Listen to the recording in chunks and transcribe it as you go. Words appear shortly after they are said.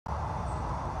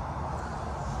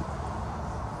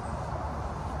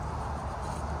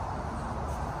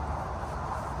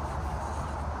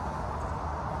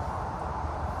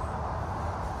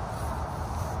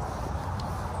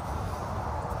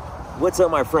What's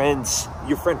up, my friends?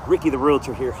 Your friend Ricky the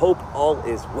Realtor here. Hope all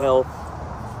is well.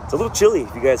 It's a little chilly,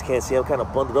 if you guys can't see. I'm kind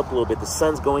of bundled up a little bit. The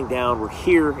sun's going down. We're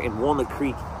here in Walnut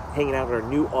Creek, hanging out in our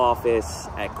new office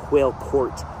at Quail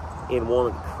Court in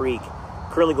Walnut Creek.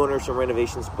 Currently going over some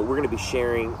renovations, but we're going to be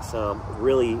sharing some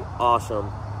really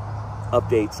awesome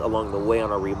updates along the way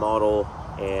on our remodel.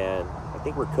 And I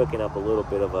think we're cooking up a little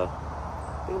bit of a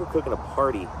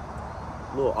party,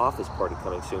 a little office party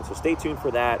coming soon. So stay tuned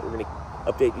for that. We're going to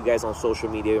update you guys on social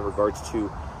media in regards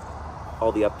to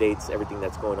all the updates, everything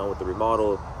that's going on with the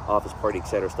remodel, office party,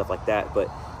 etc., stuff like that. But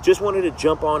just wanted to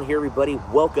jump on here, everybody.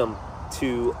 Welcome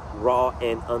to Raw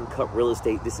and Uncut Real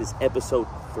Estate. This is episode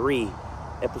 3.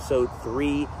 Episode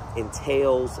 3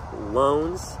 entails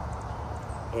loans,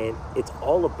 and it's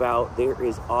all about there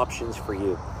is options for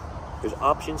you. There's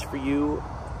options for you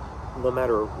no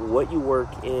matter what you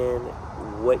work in,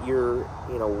 what you're,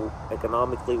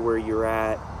 economically where you're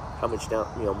at, how much down,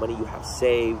 money you have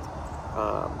saved.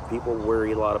 People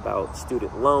worry a lot about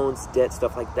student loans, debt,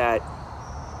 stuff like that.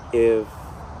 If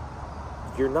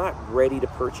you're not ready to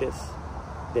purchase,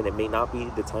 then it may not be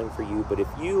the time for you. But if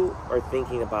you are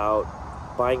thinking about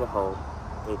buying a home,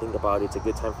 and you think about it's a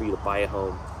good time for you to buy a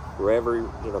home, wherever,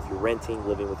 if you're renting,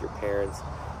 living with your parents,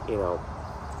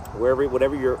 wherever,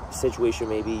 whatever your situation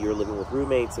may be, you're living with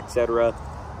roommates, etc.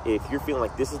 If you're feeling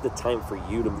like this is the time for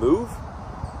you to move,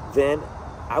 then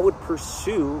I would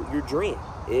pursue your dream.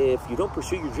 If you don't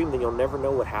pursue your dream, then you'll never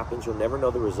know what happens. You'll never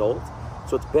know the result.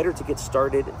 So it's better to get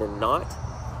started than not.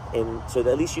 And so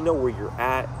that at least you know where you're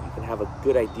at. You can have a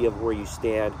good idea of where you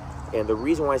stand. And the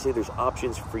reason why I say there's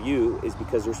options for you is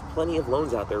because there's plenty of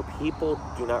loans out there. People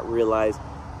do not realize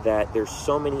that there's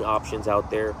so many options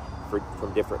out there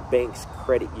from different banks,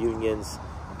 credit unions,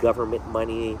 government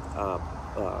money,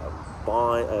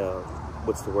 bond,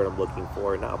 what's the word I'm looking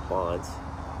for? Not bonds.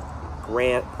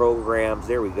 Grant programs,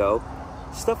 there we go.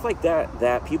 Stuff like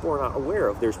that people are not aware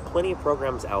of. There's plenty of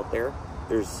programs out there.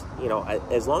 There's,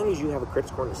 as long as you have a credit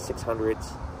score in the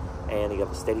 600s and you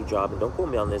have a steady job, and don't quote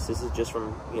me on this, this is just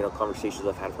from, conversations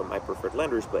I've had from my preferred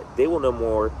lenders, but they will know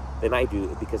more than I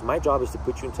do, because my job is to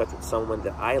put you in touch with someone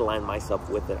that I align myself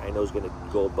with, that I know is going to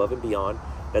go above and beyond,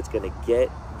 that's going to get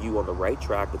you on the right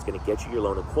track, that's going to get you your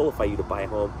loan and qualify you to buy a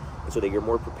home, and so that you're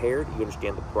more prepared, you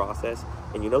understand the process,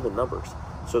 and you know the numbers.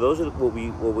 So those are what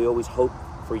we always hope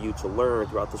for you to learn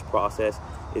throughout this process,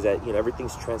 is that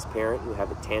everything's transparent. You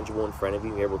have it tangible in front of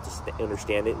you. You're able to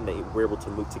understand it, and that we're able to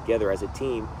move together as a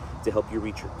team to help you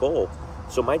reach your goal.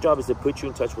 So my job is to put you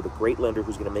in touch with a great lender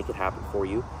who's going to make it happen for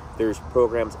you. There's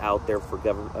programs out there for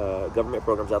government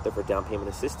programs out there for down payment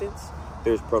assistance.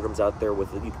 There's programs out there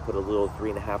with, you can put a little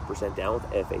 3.5% down with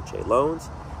FHA loans.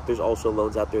 There's also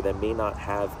loans out there that may not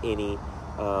have any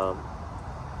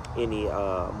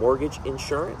mortgage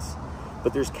insurance,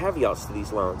 but there's caveats to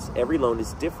these loans. Every loan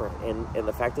is different, and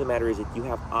the fact of the matter is that you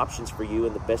have options for you,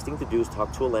 and the best thing to do is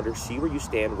talk to a lender, see where you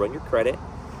stand, run your credit.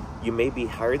 You may be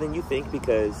higher than you think,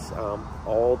 because a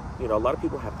lot of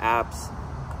people have apps,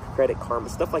 Credit Karma,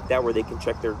 stuff like that, where they can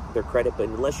check their credit, but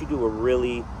unless you do a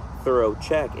really thorough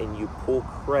check and you pull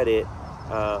credit,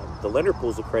 the lender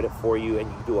pulls the credit for you, and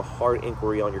you do a hard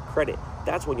inquiry on your credit,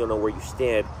 that's when you'll know where you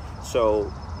stand.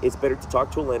 So it's better to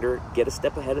talk to a lender, get a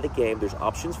step ahead of the game. There's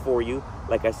options for you.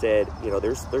 Like I said,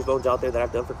 there's loans out there that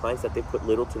I've done for clients that they put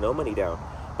little to no money down.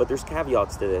 But there's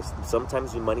caveats to this.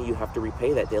 Sometimes the money you have to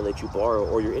repay that they'll let you borrow,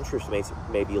 or your interest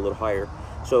may be a little higher.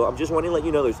 So I'm just wanting to let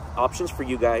you know there's options for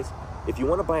you guys. If you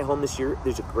want to buy a home this year,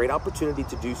 there's a great opportunity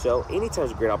to do so. Anytime's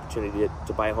a great opportunity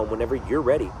to buy a home whenever you're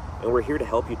ready. And we're here to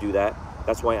help you do that.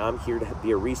 That's why I'm here to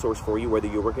be a resource for you, whether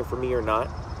you're working for me or not.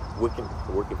 Working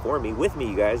for me, with me,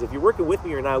 you guys. If you're working with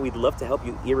me or not, we'd love to help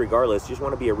you irregardless. Just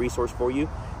want to be a resource for you,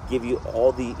 give you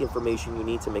all the information you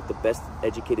need to make the best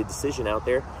educated decision out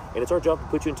there. And it's our job to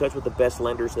put you in touch with the best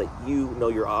lenders, so that you know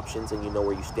your options and you know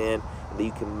where you stand, and that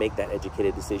you can make that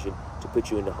educated decision to put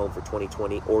you in the home for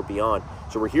 2020 or beyond.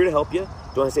 So we're here to help you.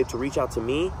 Don't hesitate to reach out to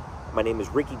me. My name is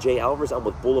Ricky J. Alvarez. I'm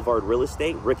with Boulevard Real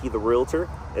Estate, Ricky the Realtor,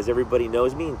 as everybody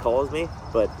knows me and calls me.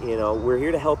 But, we're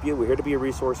here to help you. We're here to be a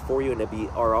resource for you, and it'd be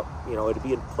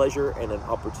a pleasure and an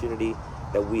opportunity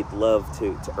that we'd love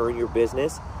to earn your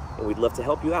business, and we'd love to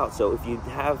help you out. So if you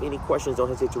have any questions, don't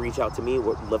hesitate to reach out to me.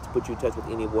 We'd love to put you in touch with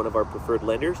any one of our preferred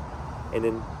lenders. And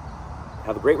then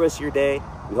have a great rest of your day.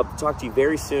 We hope to talk to you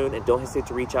very soon, and don't hesitate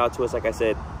to reach out to us. Like I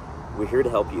said, we're here to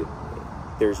help you.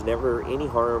 There's never any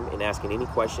harm in asking any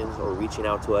questions or reaching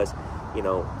out to us.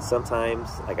 Sometimes,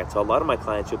 like I tell a lot of my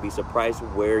clients, you'll be surprised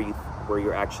where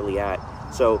you're actually at.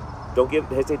 So don't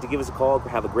hesitate to give us a call.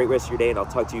 Have a great rest of your day, and I'll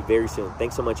talk to you very soon.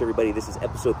 Thanks so much, everybody. This is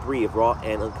episode 3 of Raw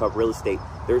and Uncut Real Estate.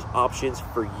 There's options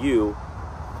for you.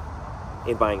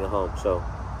 in buying a home. So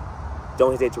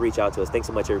don't hesitate to reach out to us. Thanks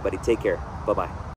so much, everybody. Take care. Bye-bye.